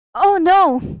Oh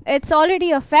no, it's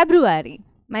already a February.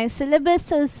 My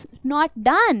syllabus is not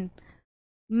done.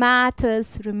 Math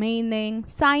is remaining,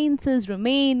 science is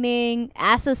remaining,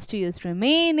 SST is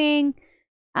remaining,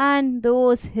 and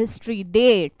those history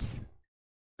dates.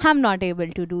 I'm not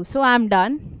able to do so. I'm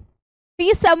done.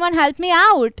 Please, someone help me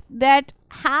out. That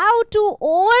how to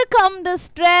overcome the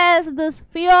stress, this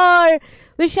fear,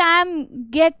 which I'm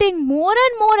getting more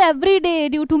and more every day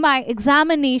due to my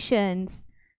examinations.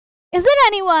 Is there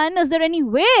anyone? Is there any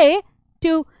way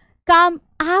to come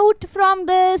out from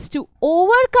this, to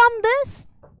overcome this?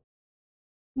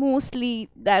 Mostly,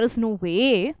 there is no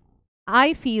way.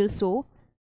 I feel so.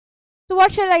 So,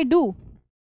 what shall I do?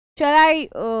 Shall I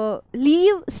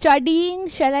leave studying?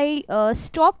 Shall I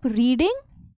stop reading?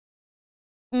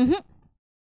 Even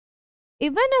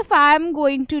if I am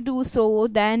going to do so,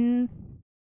 then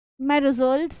my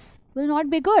results will not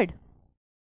be good.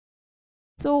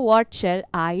 So, what shall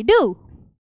I do?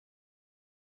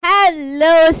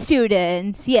 Hello,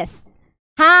 students. Yes.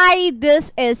 Hi,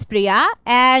 this is Priya,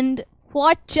 and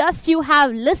what just you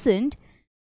have listened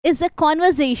is a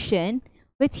conversation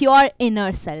with your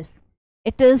inner self.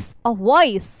 It is a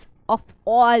voice of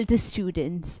all the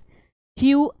students.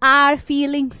 You are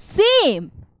feeling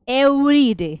same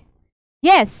every day.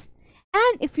 Yes,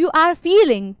 and if you are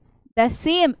feeling the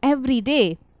same every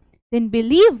day, then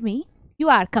believe me, you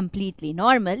are completely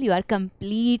normal, you are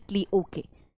completely okay.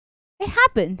 It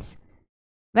happens.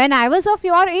 When I was of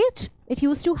your age, it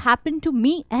used to happen to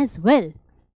me as well.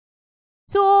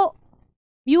 So,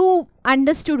 you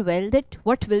understood well that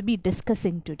what we'll be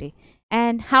discussing today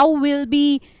and how we'll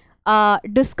be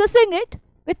discussing it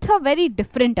with a very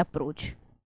different approach.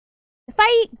 If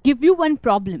I give you one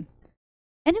problem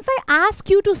and if I ask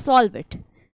you to solve it,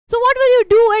 so what will you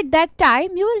do at that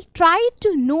time? You will try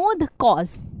to know the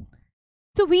cause.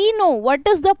 So we know what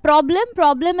is the problem.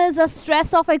 Problem is a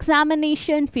stress of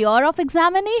examination, fear of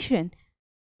examination.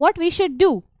 What we should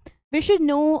do? We should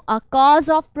know a cause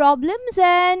of problems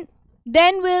and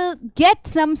then we'll get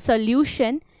some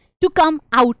solution to come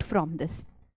out from this.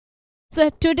 So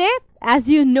today, as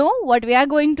you know, what we are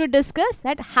going to discuss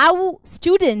that how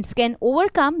students can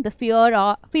overcome the fear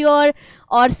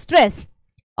or stress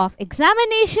of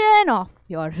examination, of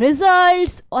your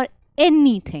results or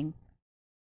anything.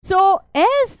 So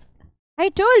as I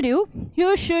told you,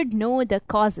 you should know the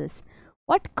causes.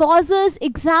 What causes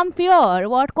exam fear?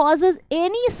 What causes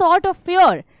any sort of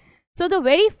fear? So the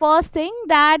very first thing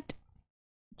that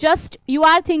just you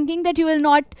are thinking that you will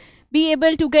not be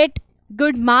able to get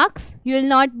good marks, you will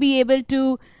not be able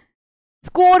to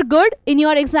score good in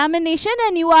your examination,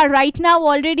 and you are right now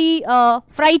already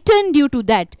frightened due to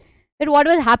that what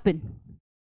will happen.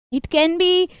 It can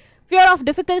be fear of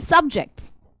difficult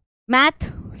subjects,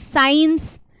 math,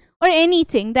 science or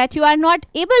anything that you are not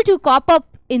able to cope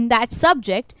up in that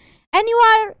subject, and you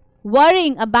are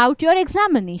worrying about your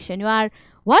examination, you are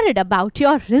worried about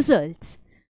your results.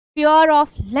 Fear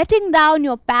of letting down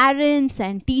your parents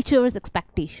and teachers'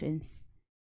 expectations.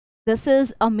 This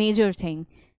is a major thing.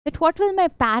 That what will my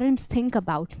parents think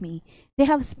about me? They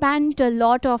have spent a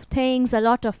lot of things, a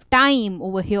lot of time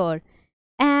over here.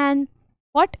 And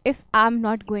what if I'm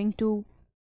not going to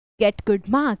get good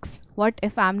marks? What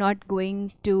if I'm not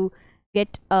going to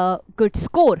get a good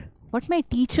score? What my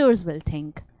teachers will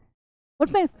think?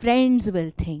 What my friends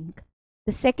will think?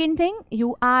 The second thing,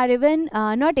 you are even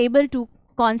not able to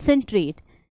concentrate.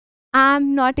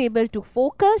 I'm not able to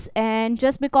focus, and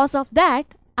just because of that,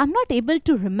 I'm not able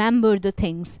to remember the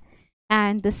things.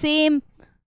 And the same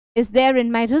is there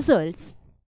in my results.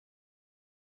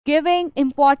 Giving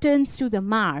importance to the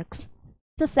marks.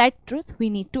 It's a sad truth. We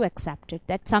need to accept it.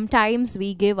 That sometimes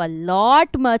we give a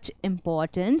lot much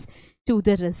importance to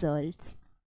the results.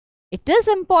 It is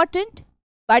important,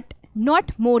 but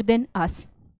not more than us.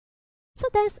 So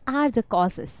these are the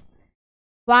causes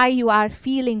why you are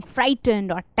feeling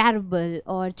frightened or terrible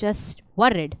or just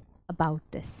worried about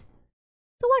this.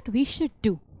 So what we should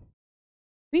do?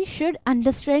 We should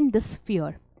understand this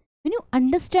fear. When you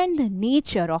understand the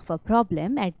nature of a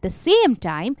problem, at the same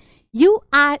time, you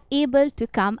are able to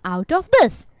come out of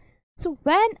this. So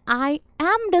when I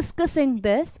am discussing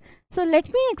this, so let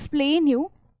me explain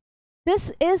you.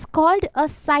 This is called a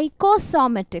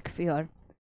psychosomatic fear.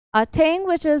 A thing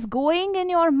which is going in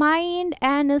your mind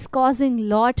and is causing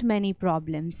lot many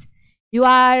problems. You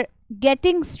are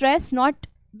getting stress not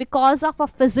because of a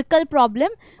physical problem,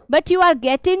 but you are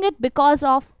getting it because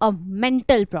of a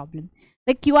mental problem.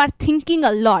 Like you are thinking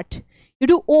a lot. You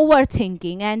do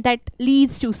overthinking, and that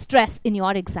leads to stress in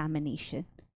your examination.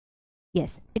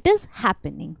 Yes, it is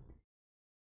happening.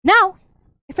 Now,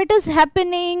 if it is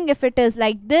happening, if it is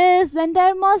like this, then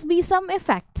there must be some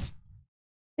effects.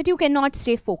 that you cannot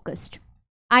stay focused.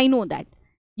 I know that.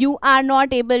 You are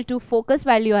not able to focus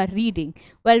while you are reading.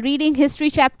 While reading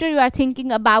history chapter, you are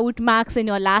thinking about marks in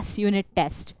your last unit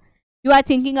test. You are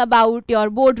thinking about your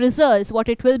board results, what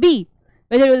it will be,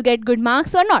 whether you will get good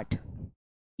marks or not.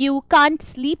 You can't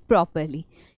sleep properly.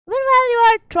 Even while you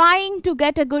are trying to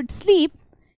get a good sleep,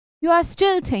 you are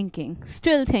still thinking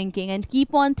and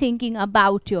keep on thinking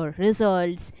about your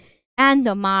results and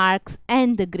the marks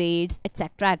and the grades,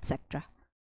 etc., etc.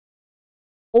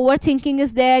 Overthinking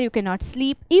is there, you cannot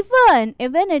sleep. Even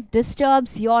it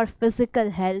disturbs your physical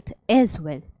health as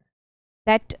well.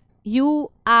 That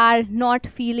you are not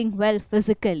feeling well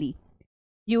physically.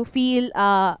 You feel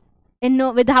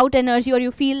without energy, or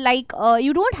you feel like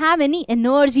you don't have any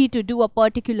energy to do a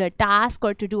particular task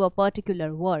or to do a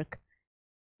particular work.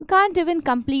 You can't even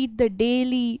complete the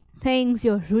daily things,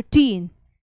 your routine,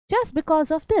 just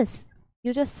because of this.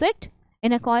 You just sit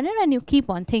in a corner and you keep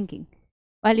on thinking.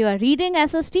 While you are reading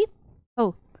SST,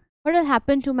 oh, what will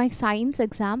happen to my science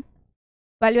exam?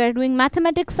 While you are doing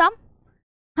mathematics sum,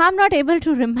 I'm not able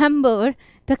to remember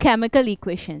the chemical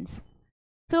equations.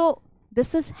 So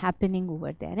this is happening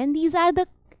over there, and these are the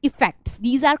effects.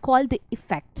 These are called the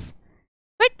effects.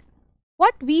 But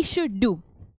what we should do,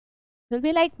 we'll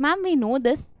be like, ma'am, we know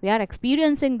this, we are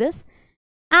experiencing this,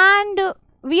 and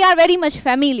we are very much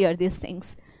familiar these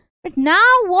things. But now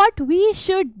what we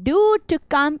should do to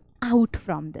come out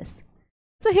from this?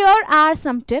 So here are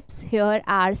some tips, here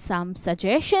are some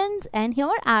suggestions, and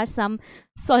here are some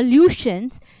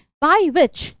solutions by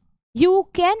which you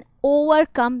can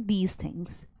overcome these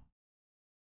things.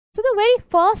 So the very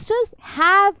first is,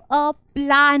 have a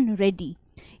plan ready.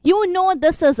 You know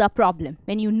this is a problem.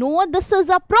 When you know this is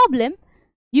a problem,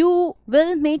 you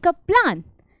will make a plan.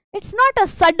 It's not a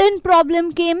sudden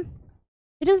problem came.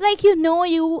 It is like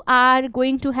you are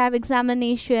going to have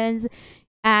examinations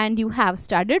and you have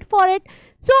studied for it.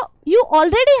 So you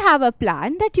already have a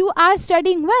plan that you are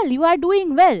studying well, you are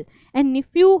doing well. And if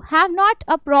you have not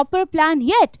a proper plan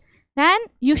yet, then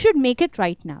you should make it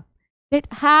right now. That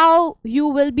how you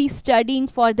will be studying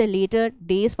for the later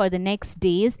days, for the next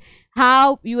days,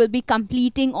 how you will be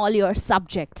completing all your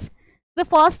subjects. The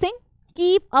first thing,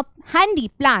 keep a handy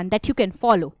plan that you can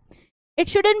follow. It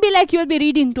shouldn't be like you'll be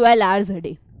reading 12 hours a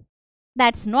day.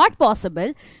 That's not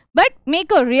possible, but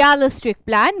make a realistic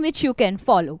plan which you can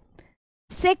follow.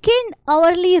 Second,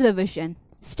 hourly revision.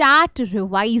 Start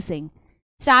revising.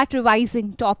 Start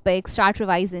revising topics, start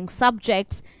revising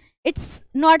subjects. It's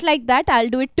not like that, I'll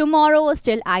do it tomorrow,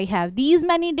 still I have these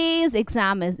many days,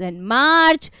 exam is in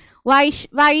March. Why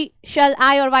shall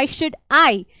I, or why should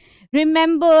I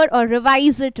remember or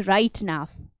revise it right now?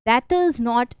 That is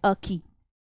not a key.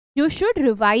 You should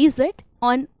revise it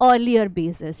on earlier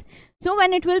basis. So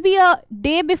when it will be a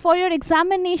day before your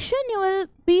examination, you will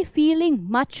be feeling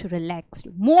much relaxed,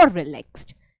 more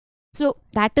relaxed. So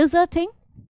that is a thing.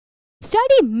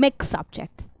 Study mixed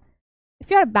subjects. If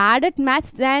you are bad at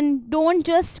maths, then don't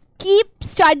just keep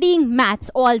studying maths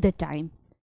all the time.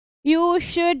 You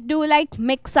should do like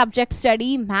mixed subject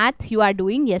study. Math you are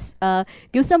doing, yes,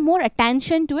 give some more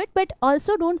attention to it, but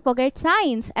also don't forget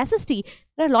science, SST.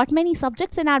 There are a lot many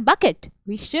subjects in our bucket.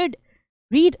 We should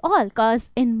read all, because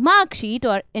in mark sheet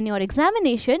or in your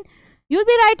examination, you'll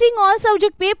be writing all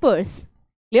subject papers.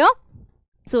 Clear?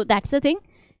 So that's the thing.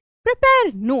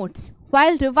 Prepare notes.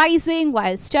 While revising,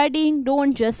 while studying,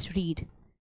 don't just read.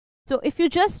 So if you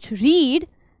just read,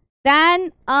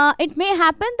 then it may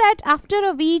happen that after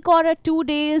a week or 2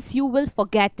 days, you will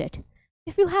forget it.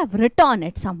 If you have written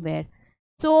it somewhere,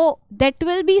 so that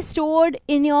will be stored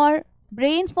in your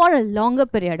brain for a longer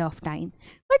period of time.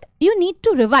 But you need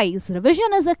to revise.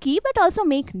 Revision is a key, but also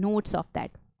make notes of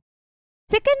that.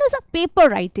 Second is a paper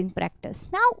writing practice.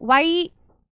 Now, why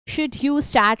should you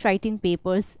start writing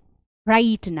papers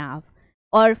right now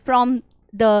or from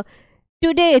the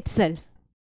today itself?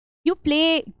 You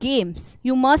play games.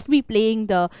 You must be playing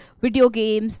the video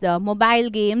games, the mobile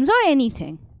games, or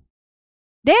anything.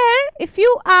 There, if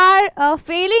you are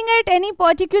failing at any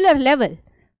particular level,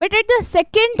 but at the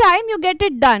second time you get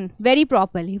it done very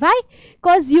properly. Why?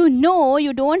 Because you know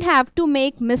you don't have to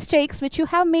make mistakes which you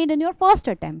have made in your first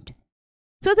attempt.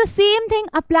 So the same thing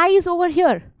applies over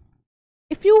here.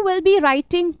 If you will be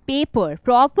writing paper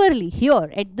properly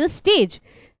here at this stage,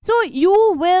 so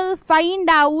you will find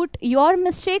out your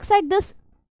mistakes at this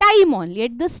time only,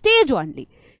 at this stage only.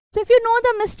 So if you know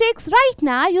the mistakes right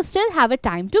now, you still have a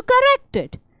time to correct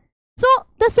it. So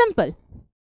the simple,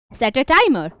 set a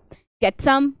timer, get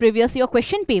some previous year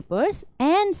question papers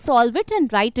and solve it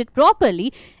and write it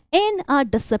properly in a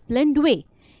disciplined way.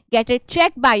 Get it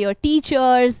checked by your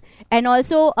teachers and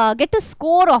also get a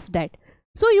score of that.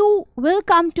 So you will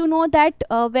come to know that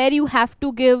where you have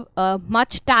to give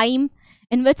much time,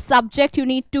 in which subject you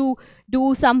need to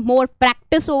do some more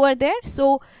practice over there.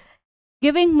 So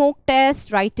giving mock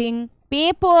tests, writing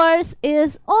papers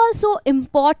is also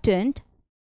important.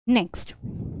 Next,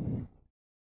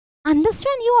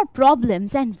 understand your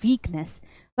problems and weakness.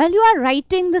 While you are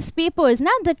writing these papers,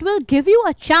 now that will give you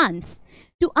a chance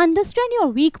to understand your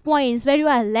weak points, where you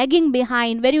are lagging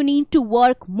behind, where you need to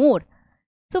work more.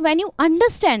 So when you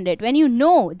understand it, when you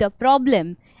know the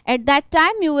problem, at that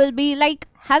time you will be like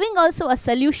having also a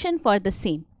solution for the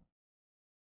same.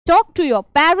 Talk to your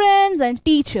parents and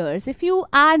teachers. If you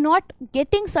are not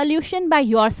getting solution by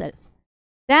yourself,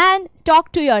 then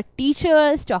talk to your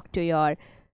teachers, talk to your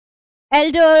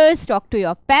elders, talk to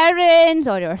your parents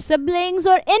or your siblings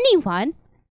or anyone.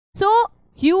 So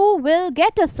you will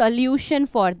get a solution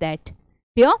for that.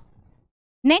 Clear?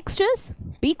 Next is,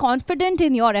 be confident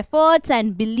in your efforts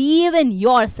and believe in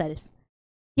yourself.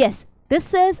 Yes,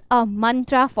 this is a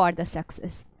mantra for the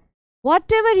success.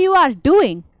 Whatever you are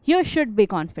doing, you should be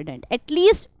confident. At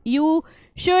least you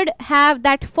should have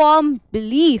that firm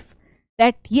belief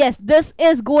that yes, this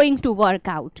is going to work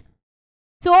out.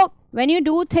 So when you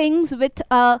do things with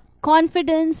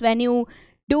confidence, when you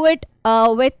do it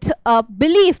with a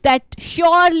belief that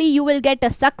surely you will get a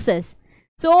success,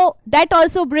 so that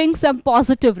also brings some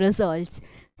positive results.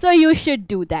 So you should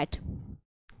do that.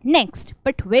 Next,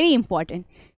 but very important,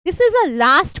 this is a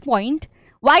last point.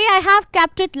 Why I have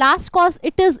kept it last? Cause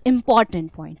it is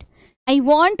important point. I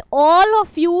want all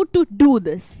of you to do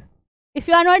this. If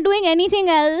you are not doing anything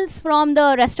else from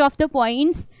the rest of the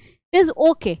points, it is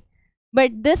okay.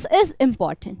 But this is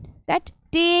important, that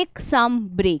take some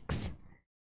breaks.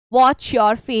 Watch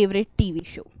your favorite TV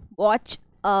show. Watch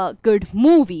a good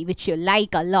movie which you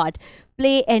like a lot.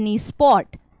 Play any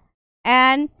sport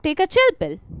and take a chill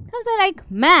pill. I'll be like,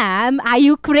 ma'am, are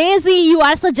you crazy? You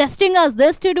are suggesting us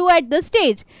this to do at this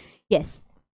stage. Yes.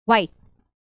 Why?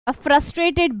 A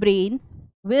frustrated brain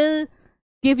will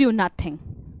give you nothing.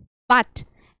 But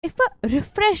if a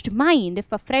refreshed mind,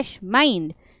 if a fresh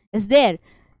mind is there,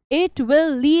 it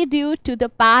will lead you to the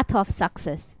path of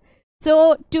success.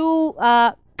 So to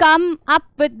come up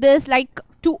with this, like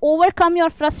to overcome your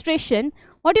frustration,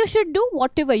 what you should do,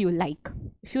 whatever you like.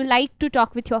 If you like to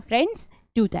talk with your friends,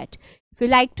 do that. If you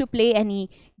like to play any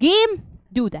game,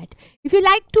 do that. If you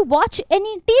like to watch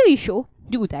any TV show,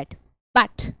 do that.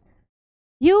 But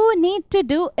you need to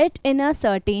do it in a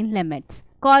certain limits,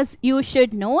 because you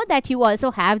should know that you also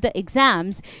have the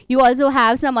exams, you also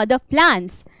have some other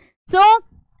plans. So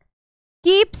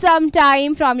keep some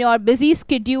time from your busy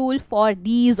schedule for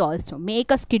these also.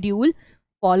 Make a schedule,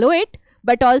 follow it,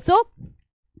 but also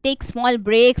take small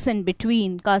breaks in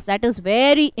between, because that is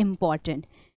very important.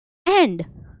 And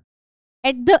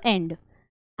at the end,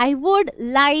 I would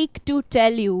like to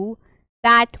tell you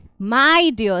that,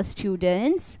 my dear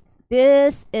students,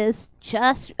 this is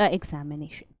just an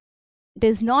examination. It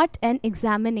is not an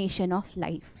examination of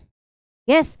life.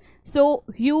 Yes, so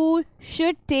you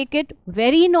should take it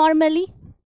very normally.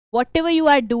 Whatever you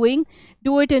are doing,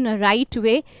 do it in a right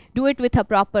way. Do it with a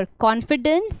proper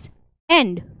confidence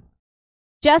and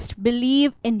just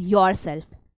believe in yourself.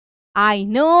 I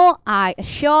know, I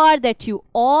assure that you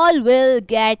all will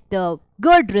get the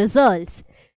good results.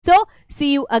 So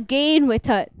see you again with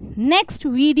a next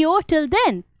video. Till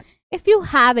then, if you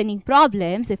have any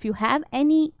problems, if you have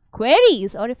any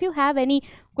queries, or if you have any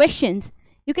questions,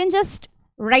 you can just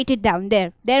write it down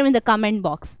there in the comment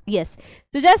box. Yes,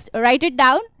 so just write it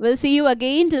down. We'll see you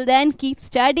again. Till then, keep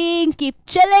studying, keep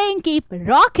chilling, keep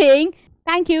rocking.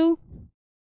 Thank you.